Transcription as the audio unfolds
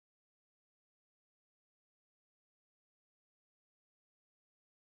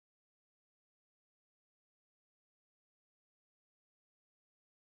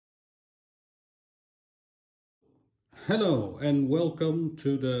Hello and welcome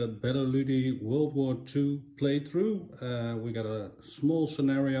to the BelloLudi World War II playthrough. We got a small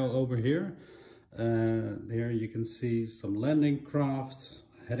scenario over here. Here you can see some landing crafts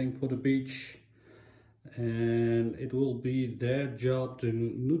heading for the beach, and it will be their job to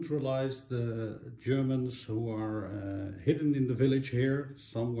neutralize the Germans who are hidden in the village here,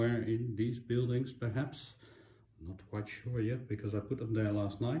 somewhere in these buildings perhaps. Not quite sure yet because I put them there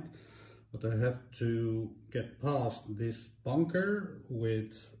last night. But I have to get past this bunker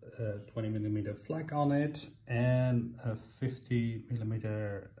with a 20mm flak on it and a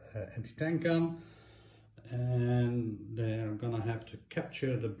 50mm anti-tank gun. And they're gonna have to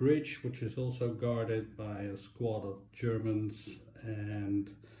capture the bridge, which is also guarded by a squad of Germans.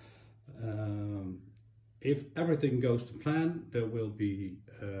 And if everything goes to plan, there will be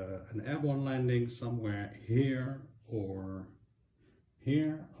an airborne landing somewhere here or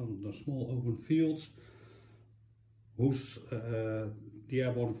here on the small open fields, whose the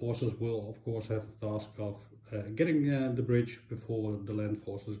airborne forces will of course have the task of getting the bridge before the land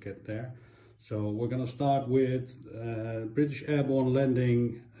forces get there. So we're going to start with British airborne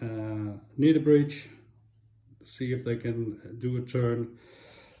landing near the bridge, see if they can do a turn,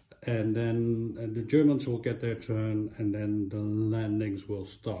 and then the Germans will get their turn, and then the landings will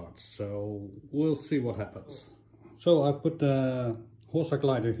start. So we'll see what happens. So I've put the Horsa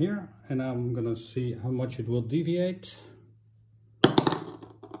glider here, and I'm gonna see how much it will deviate.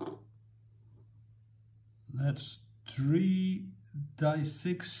 That's 3 dice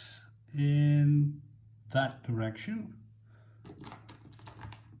 6 in that direction.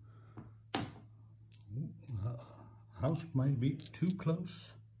 House might be too close.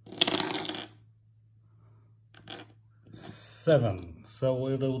 7, so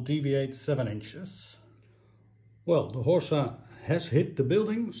it'll deviate 7 inches. Well, the Horsa has hit the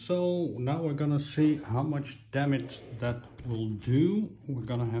building, so now we're gonna see how much damage that will do. We're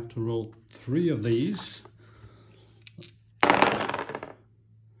gonna have to roll 3 of these,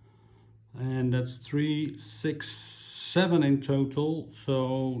 and that's 3, 6, 7 in total,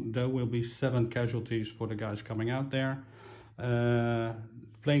 so there will be 7 casualties for the guys coming out there.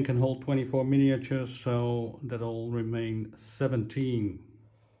 Plane can hold 24 miniatures, so that'll remain 17.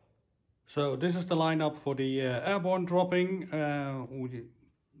 So this is the lineup for the airborne dropping. We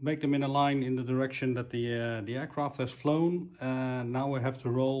make them in a line in the direction that the aircraft has flown. Now we have to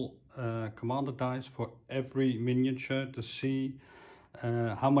roll commander dice for every miniature to see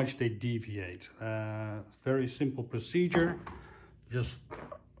how much they deviate. Very simple procedure. Just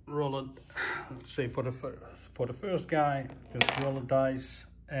roll it. Let's say for the first guy, just roll a dice,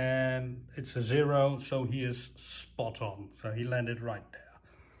 and it's a 0, so he is spot on. So he landed right there.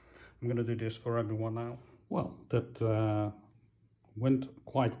 I'm going to do this for everyone now. Well, that went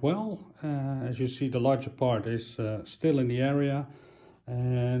quite well. As you see, the larger part is still in the area,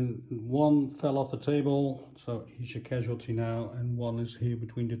 and 1 fell off the table, so he's a casualty now, and 1 is here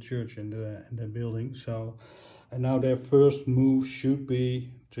between the church and the building. So, and now their first move should be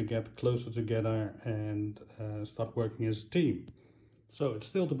to get closer together and start working as a team. So it's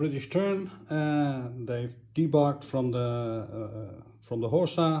still the British turn. They've debarked from the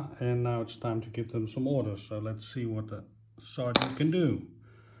Horsa, and now it's time to give them some orders. So let's see what the sergeant can do.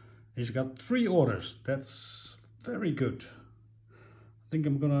 He's got 3 orders. That's very good. I think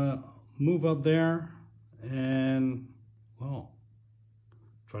I'm gonna move up there and, well,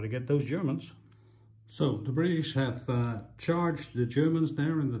 try to get those Germans. So the British have charged the Germans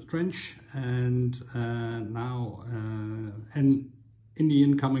there in the trench, and now and in the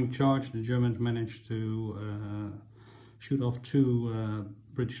incoming charge, the Germans managed to shoot off 2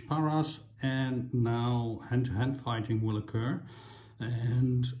 British paras, and now hand-to-hand fighting will occur.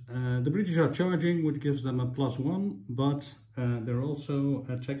 And the British are charging, which gives them a +1, but they're also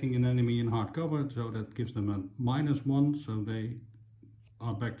attacking an enemy in hard cover, so that gives them a -1, so they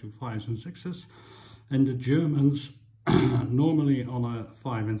are back to 5s and 6s. And the Germans normally on a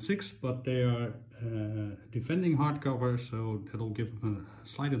 5 and 6, but they are defending hard cover, so that'll give them a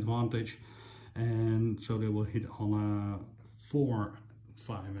slight advantage, and so they will hit on a 4,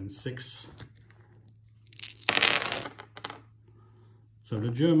 5 and 6. So the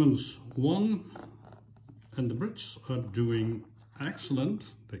Germans won, and the Brits are doing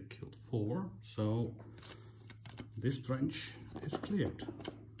excellent. They killed 4, so this trench is cleared.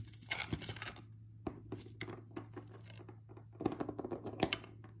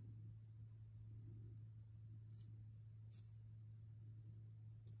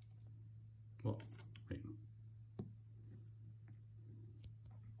 Well, wait.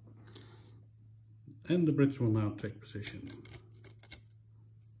 And the Brits will now take position.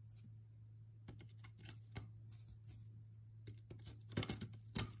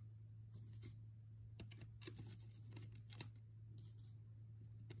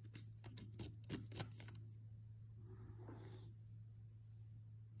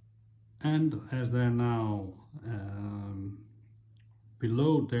 And as they're now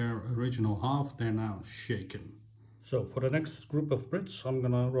below their original half, they're now shaken. So for the next group of Brits, I'm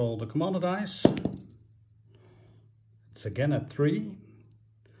gonna roll the commander dice. It's again at 3.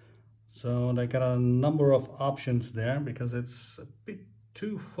 So they got a number of options there because it's a bit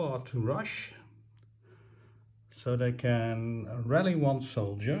too far to rush. So they can rally 1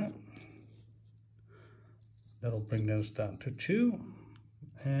 soldier. That'll bring those down to 2.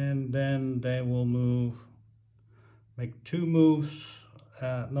 And then they will make 2 moves.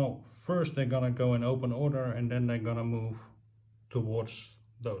 No, first they're gonna go in open order and then they're gonna move towards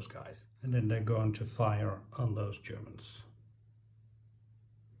those guys. And then they're going to fire on those Germans.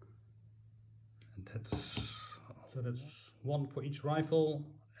 So that's 1 for each rifle,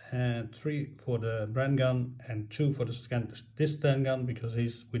 and 3 for the Bren gun, and 2 for this Sten gun because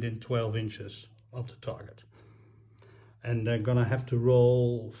he's within 12 inches of the target. And they're gonna have to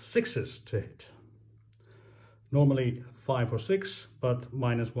roll 6s to hit. Normally 5 or 6, but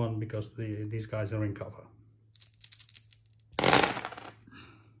 -1 because these guys are in cover.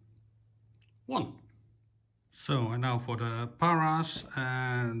 1. So, and now for the paras,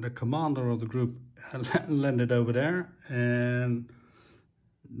 and the commander of the group landed over there, and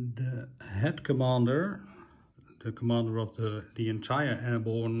the head commander, the commander of the entire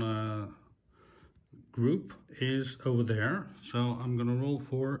airborne group, is over there. So I'm gonna roll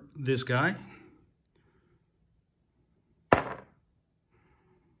for this guy.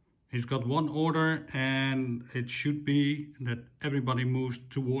 He's got 1 order, and it should be that everybody moves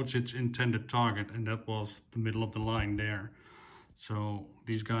towards its intended target, and that was the middle of the line there. So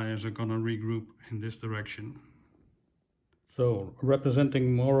these guys are gonna regroup in this direction. So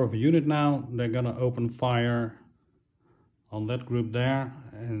representing more of a unit now, they're gonna open fire on that group there,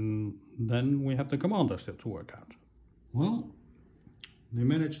 and then we have the commander still to work out. Well, they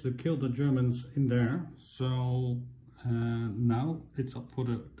managed to kill the Germans in there, so now it's up for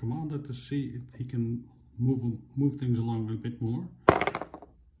the commander to see if he can move things along a bit more.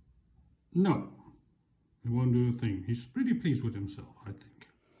 No, he won't do a thing. He's pretty pleased with himself, I think.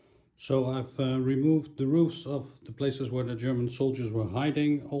 So I've removed the roofs of the places where the German soldiers were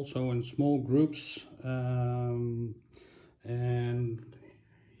hiding, also in small groups. And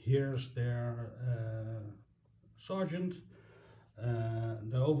here's their sergeant.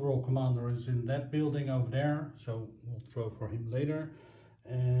 The overall commander is in that building over there, so we'll throw for him later.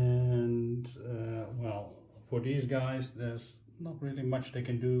 And well, for these guys, there's not really much they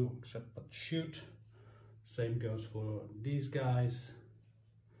can do except but shoot. Same goes for these guys.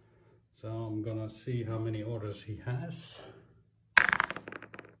 So I'm gonna see how many orders he has.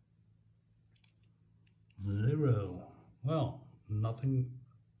 0. Well, nothing,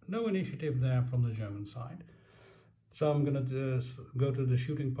 no initiative there from the German side. So I'm gonna go to the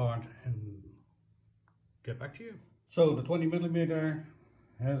shooting part and get back to you. So the 20mm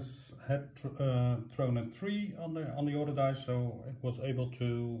had thrown a 3 on the order dice, so it was able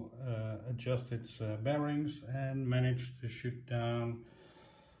to adjust its bearings and managed to shoot down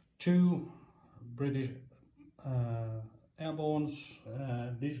 2 British airbornes.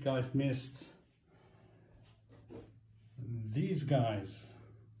 These guys missed. These guys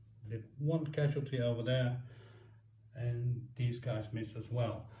did 1 casualty over there, and these guys missed as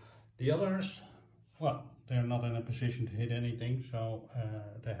well. The others, well, they're not in a position to hit anything, so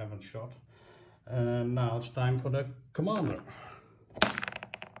they haven't shot. Now it's time for the commander.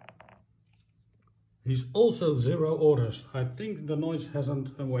 He's also 0 orders. I think the noise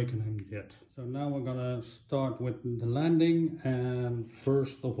hasn't awakened him yet. So now we're gonna start with the landing, and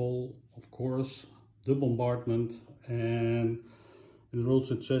first of all, of course, the bombardment. And in the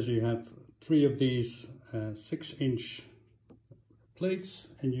rules it says you have 3 of these 6-inch plates,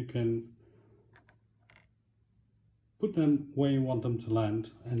 and you can put them where you want them to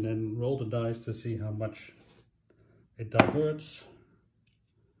land, and then roll the dice to see how much it diverts.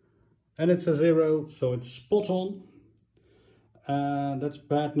 And it's a 0, so it's spot on. That's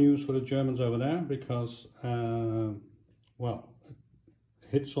bad news for the Germans over there, because well, it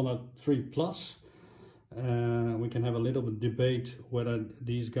hits on a 3+. We can have a little bit debate whether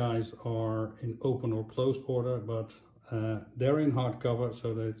these guys are in open or closed order, but they're in hard cover,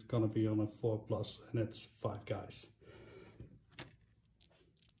 so that it's gonna be on a 4+, and it's 5 guys.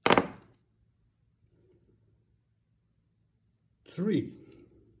 Three.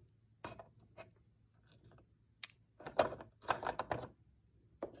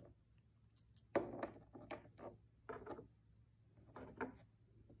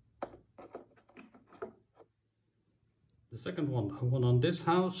 The second one, I won on this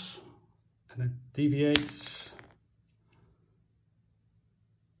house, and it deviates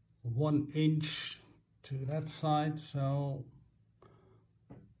 1 inch to that side, so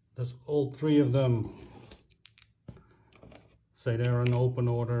that's all 3 of them. Say they're in open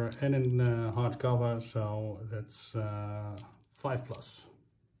order and in hardcover, so that's 5 plus.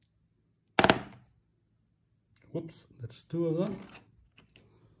 Whoops, that's 2 of them.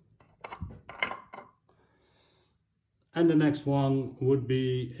 And the next one would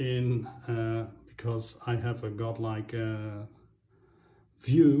be in, because I have a godlike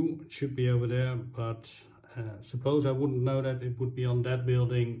view, it should be over there, but suppose I wouldn't know that it would be on that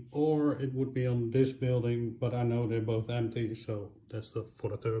building or it would be on this building, but I know they're both empty, so that's for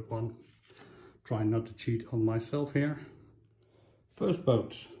the third one. Trying not to cheat on myself here. First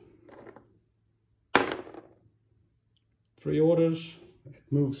boat. 3 orders, it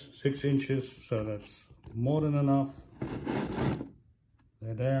moves 6 inches, so that's more than enough.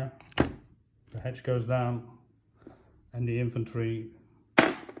 They're there, the hatch goes down, and the infantry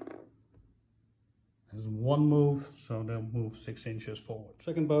has 1 move, so they'll move 6 inches forward.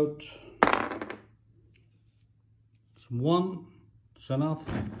 Second boat, it's 1, it's enough.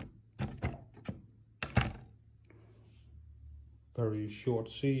 Very short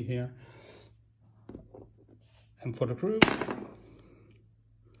sea here. And for the crew,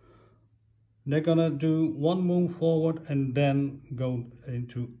 they're gonna do 1 move forward and then go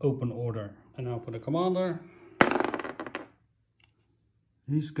into open order. And now for the commander,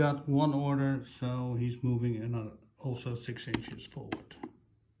 he's got 1 order, so he's moving another, also 6 inches forward.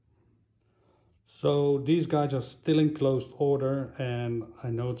 So these guys are still in closed order, and I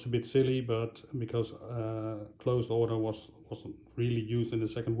know it's a bit silly, but because closed order wasn't really used in the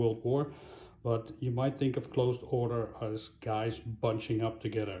Second World War, but you might think of closed order as guys bunching up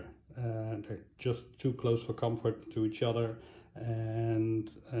together. They're just too close for comfort to each other,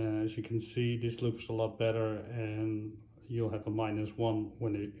 and as you can see, this looks a lot better, and you'll have a -1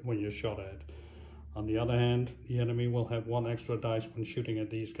 when you're shot at. On the other hand, the enemy will have 1 extra dice when shooting at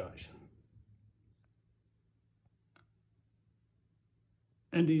these guys.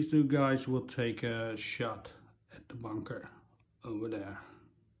 And these 2 guys will take a shot at the bunker over there.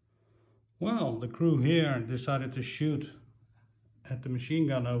 Well, the crew here decided to shoot at the machine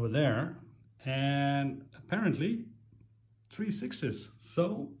gun over there, and apparently 3 6s.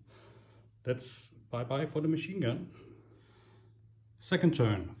 So that's bye-bye for the machine gun. Second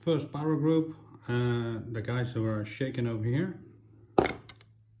turn, first power group, the guys who are shaken over here.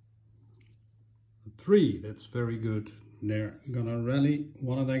 3, that's very good. They're gonna rally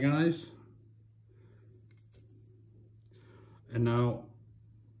one of their guys. And now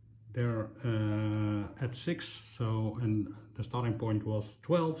they're at 6, so, and the starting point was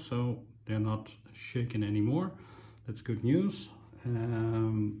 12, so they're not shaken anymore. That's good news.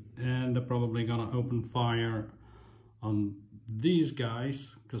 And they're probably gonna open fire on these guys,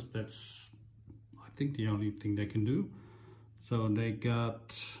 because that's, I think, the only thing they can do. So they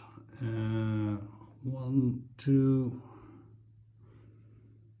got 1, 2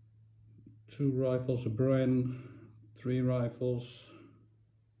 rifles, a Bren, 3 rifles,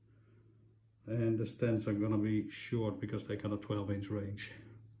 and the stands are gonna be short because they got a 12-inch range.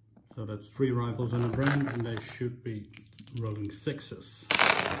 So that's 3 rifles and a Bren, and they should be rolling 6s.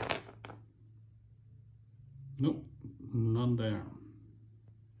 Nope, none there.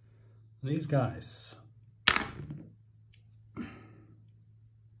 These guys.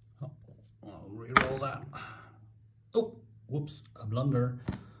 Oh, I'll re-roll that. Oh, whoops, a blunder.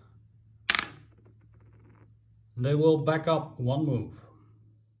 They will back up 1 move,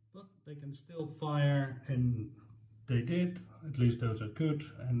 but they can still fire, and they did, at least those are good,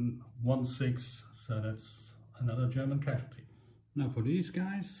 and 1 6, so that's another German casualty. Now for these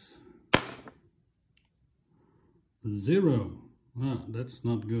guys, 0. Ah, that's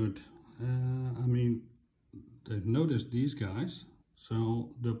not good. I mean, they've noticed these guys,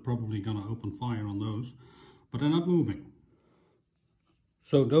 so they're probably gonna open fire on those, but they're not moving.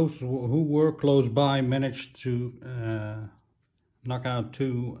 So those who were close by managed to knock out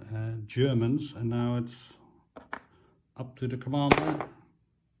 2 Germans, and now it's up to the commander.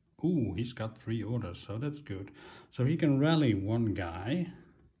 Ooh, he's got 3 orders, so that's good. So he can rally 1 guy,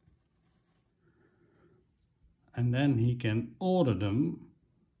 and then he can order them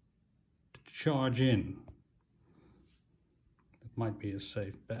to charge in. It might be a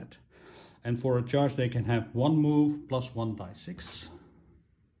safe bet. And for a charge they can have 1 move plus 1 die 6.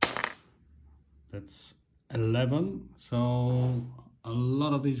 That's 11, so a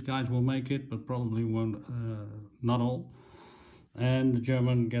lot of these guys will make it, but probably won't, not all. And the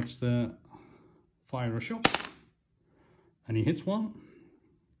German gets to fire a shot, and he hits 1,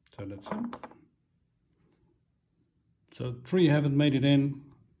 so that's him. So 3 haven't made it in,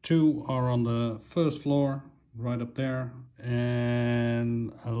 2 are on the first floor, right up there,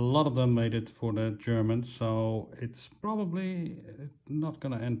 and a lot of them made it for the Germans, so it's probably not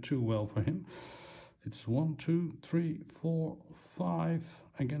gonna end too well for him. It's 1, 2, 3, 4, 5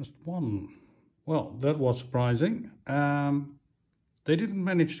 against 1. Well, that was surprising. They didn't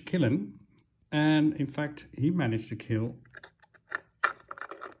manage to kill him, and in fact he managed to kill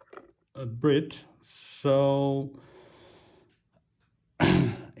a Brit. So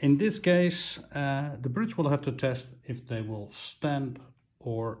in this case, the Brits will have to test if they will stand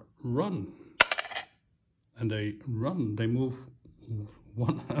or run. And they run, they move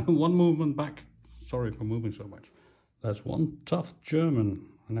one movement back. Sorry for moving so much. That's one tough German,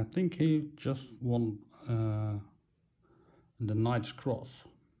 and I think he just won the Knight's Cross.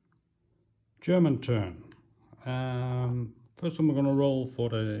 German turn. First I'm going to roll for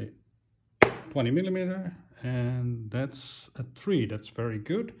the 20mm, and that's a 3. That's very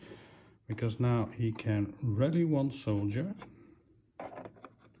good, because now he can rally one soldier.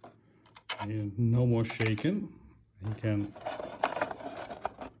 He's no more shaken. He can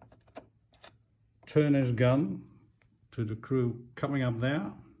turn his gun to the crew coming up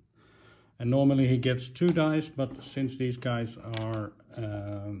there, and normally he gets 2 dice, but since these guys are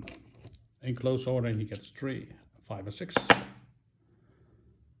in close order, he gets 3, 5 or 6.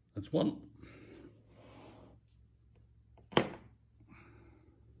 That's 1.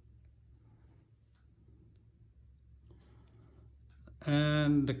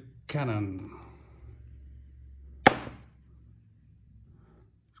 And the cannon. It's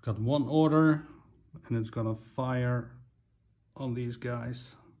got 1 order, and it's gonna fire on these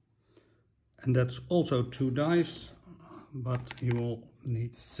guys. And that's also 2 dice, but he will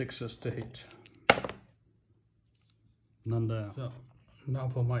need 6s to hit. None there. So now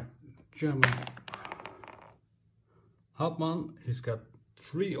for my German Hauptmann. He's got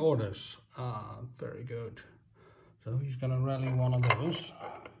 3 orders. Very good. So he's gonna rally one of those,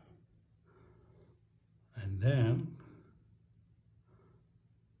 and then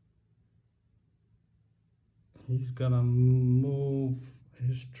he's gonna move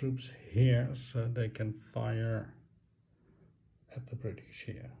his troops here so they can fire at the British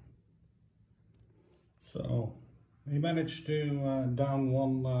here. So he managed to down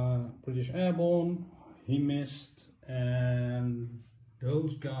 1 British airborne. He missed, and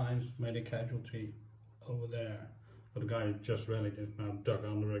those guys made a casualty over there. But the guy just rallied is now dug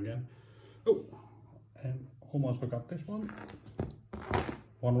under again. Oh, and almost forgot this one.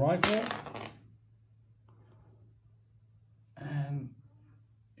 1 rifle. And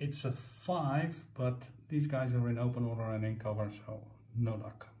it's a 5, but these guys are in open order and in cover, so no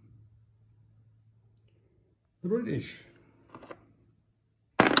luck. The British.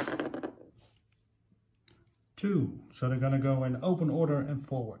 2, so they're gonna go in open order and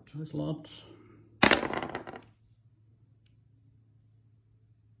forward. There's lots.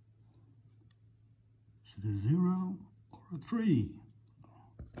 Is it a 0 or a 3?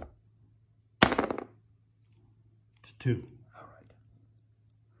 It's 2. All right.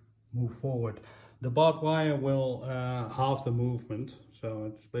 Move forward. The barbed wire will halve the movement, so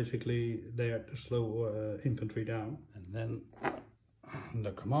it's basically there to slow infantry down. And then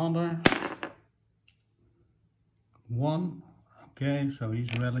the commander. 1. Okay, so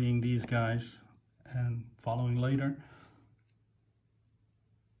he's rallying these guys and following later.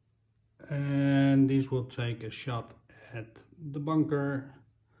 And these will take a shot at the bunker,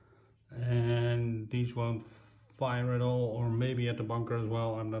 and these won't fire at all, or maybe at the bunker as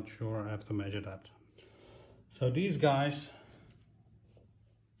well, I'm not sure, I have to measure that. So these guys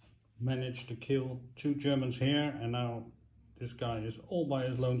managed to kill 2 Germans here, and now this guy is all by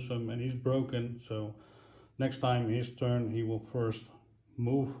his lonesome and he's broken, so next time his turn he will first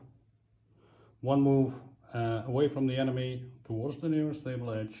move 1 move away from the enemy towards the nearest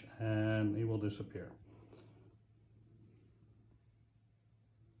stable edge, and he will disappear.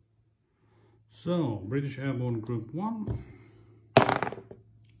 So British Airborne Group 1.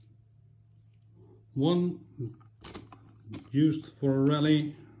 1 used for a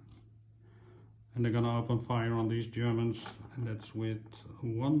rally, and they're gonna open fire on these Germans, and that's with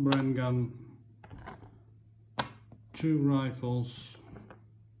 1 Bren gun, 2 rifles,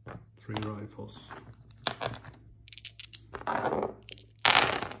 3 rifles.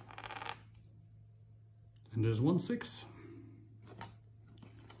 And there's 1 6.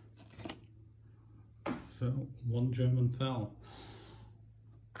 So 1 German fell.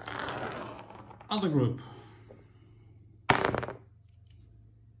 Other group.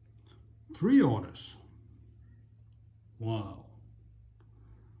 3 orders. Wow.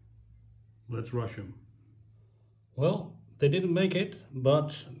 Let's rush him. Well, They didn't make it,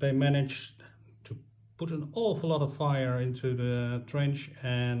 but they managed to put an awful lot of fire into the trench,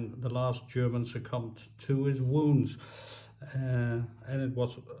 and the last German succumbed to his wounds. And it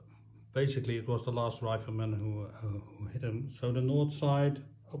was basically the last rifleman who hit him. So the north side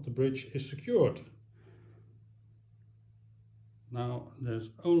of the bridge is secured. Now there's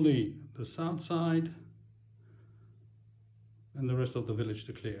only the south side and the rest of the village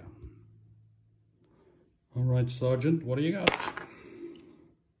to clear. All right, Sergeant, what do you got?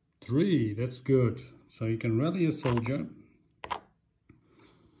 3, that's good. So you can rally a soldier.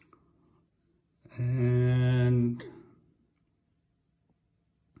 And,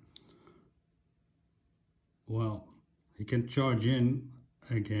 well, he can charge in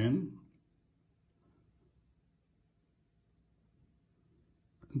again.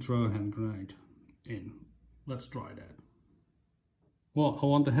 And throw a hand grenade in. Let's try that. Well, I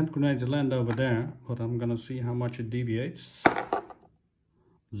want the hand grenade to land over there, but I'm gonna see how much it deviates.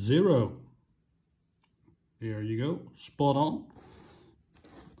 0. There you go, spot on.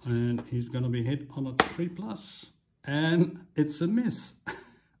 And he's gonna be hit on a 3+, and it's a miss.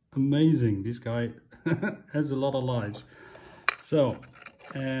 Amazing, this guy has a lot of lives. So,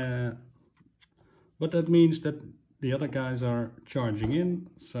 but that means that the other guys are charging in,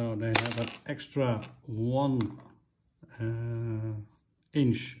 so they have an extra 1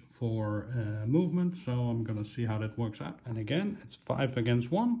 inch for movement. So I'm gonna see how that works out. And again, it's 5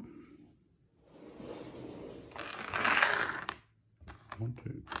 against 1. 1,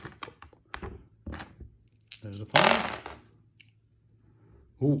 2, 3, 4. There's a 5.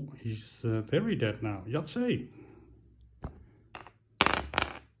 Oh, he's very dead now. Yahtzee.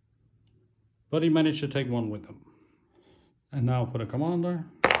 But he managed to take 1 with him. And now for the commander.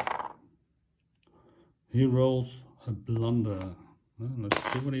 He rolls a blunder. Well, let's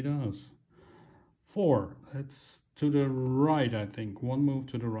see what he does. 4. It's to the right, I think. 1 move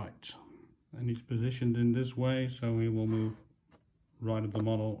to the right. And he's positioned in this way, so he will move right of the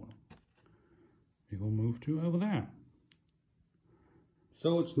model. He will move to over there.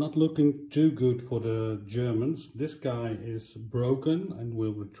 So it's not looking too good for the Germans. This guy is broken and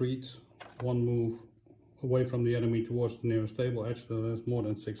will retreat 1 move away from the enemy towards the nearest stable edge. So that's more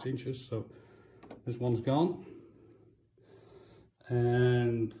than 6 inches. So this one's gone.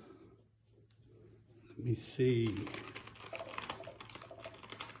 And let me see.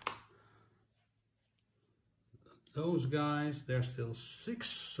 Those guys, they're still 6,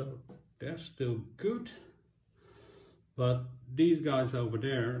 so they're still good. But these guys over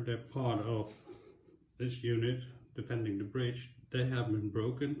there, they're part of this unit defending the bridge. They haven't been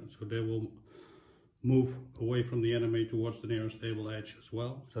broken, so they will move away from the enemy towards the nearest stable edge as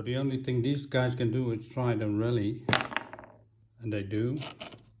well. So the only thing these guys can do is try to rally. And they do.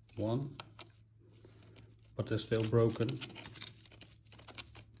 1. But they're still broken.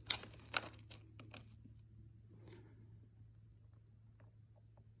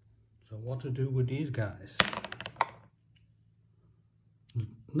 So what to do with these guys?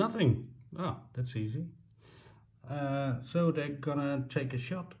 Nothing. Ah, that's easy. So they're gonna take a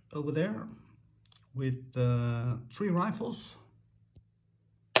shot over there with 3 rifles.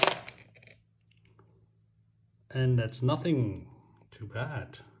 And that's nothing. Too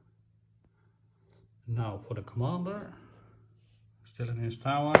bad. Now for the commander, still in his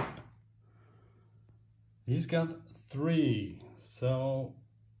tower. He's got 3, so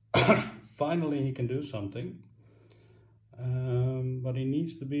finally he can do something. But he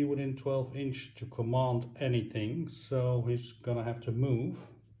needs to be within 12 inch to command anything, so he's gonna have to move,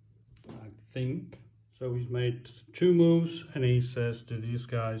 I think. So he's made 2 moves, and he says to these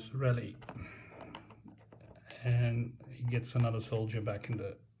guys, rally. And he gets another soldier back in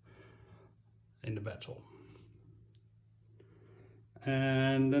the battle.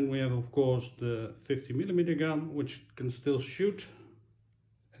 And then we have, of course, the 50mm gun, which can still shoot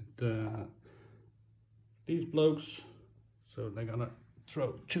at these blokes. So they're gonna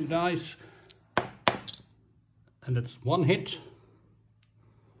throw 2 dice, and it's 1 hit.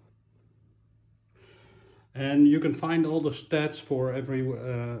 And you can find all the stats for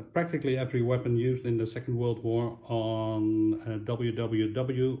practically every weapon used in the Second World War on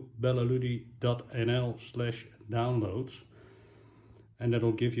www.BelloLudi.nl/downloads, and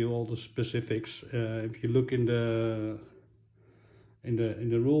that'll give you all the specifics. If you look in the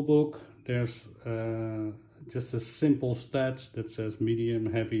rule book, there's just a simple stats that says medium,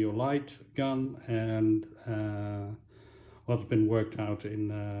 heavy, or light gun, and what's been worked out in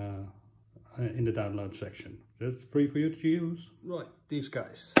the download section. That's free for you to use. Right, these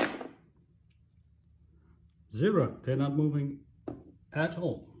guys. 0, they're not moving at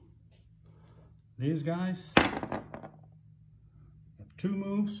all. These guys, 2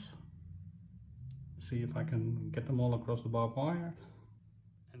 moves. See if I can get them all across the barbed wire.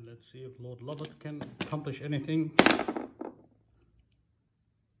 And let's see if Lord Lovett can accomplish anything.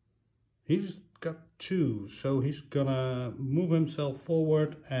 He's got 2, so he's gonna move himself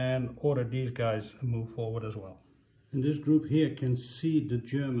forward and order these guys to move forward as well. And this group here can see the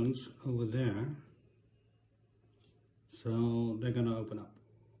Germans over there. So they're gonna open up.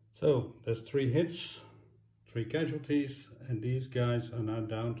 So there's 3 hits, 3 casualties, and these guys are now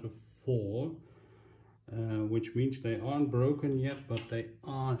down to 4. Which means they aren't broken yet, but they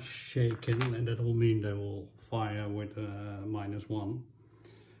are shaken, and that will mean they will fire with -1.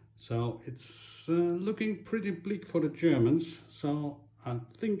 So it's looking pretty bleak for the Germans, so I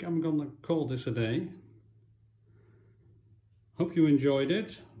think I'm gonna call this a day. Hope you enjoyed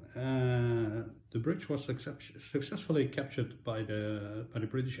it. The bridge was successfully captured by the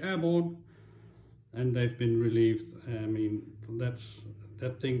British Airborne, and they've been relieved. I mean,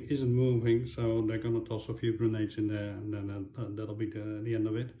 that thing isn't moving, so they're gonna toss a few grenades in there, and then that'll be the end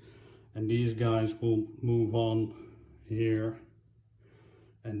of it. And these guys will move on here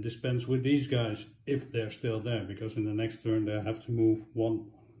and dispense with these guys if they're still there, because in the next turn they have to move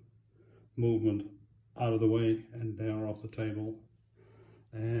 1 movement out of the way and they are off the table.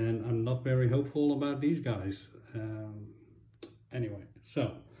 And I'm not very hopeful about these guys. Anyway,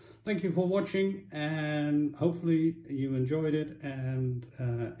 so thank you for watching, and hopefully you enjoyed it. And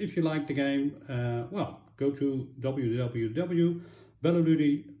if you like the game, well, go to WW2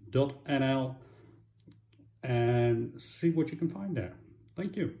 BelloLudi WW2 and see what you can find there.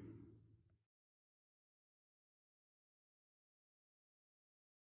 Thank you.